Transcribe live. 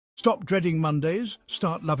Stop dreading Mondays,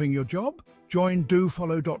 start loving your job. Join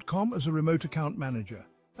dofollow.com as a remote account manager.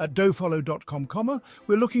 At dofollow.com,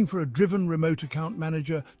 we're looking for a driven remote account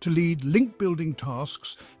manager to lead link-building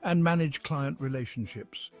tasks and manage client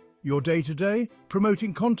relationships. Your day-to-day,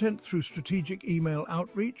 promoting content through strategic email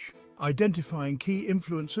outreach, identifying key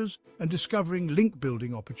influencers, and discovering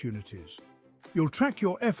link-building opportunities. You'll track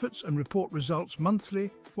your efforts and report results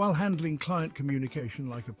monthly while handling client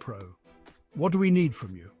communication like a pro. What do we need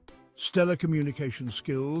from you? Stellar communication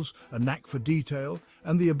skills, a knack for detail,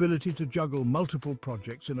 and the ability to juggle multiple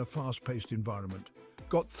projects in a fast-paced environment.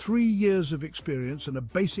 Got 3 years of experience and a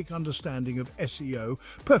basic understanding of SEO.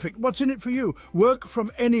 Perfect. What's in it for you? Work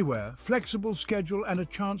from anywhere, flexible schedule, and a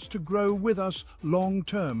chance to grow with us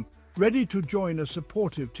long-term. Ready to join a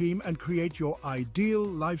supportive team and create your ideal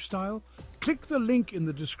lifestyle? Click the link in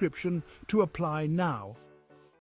the description to apply now.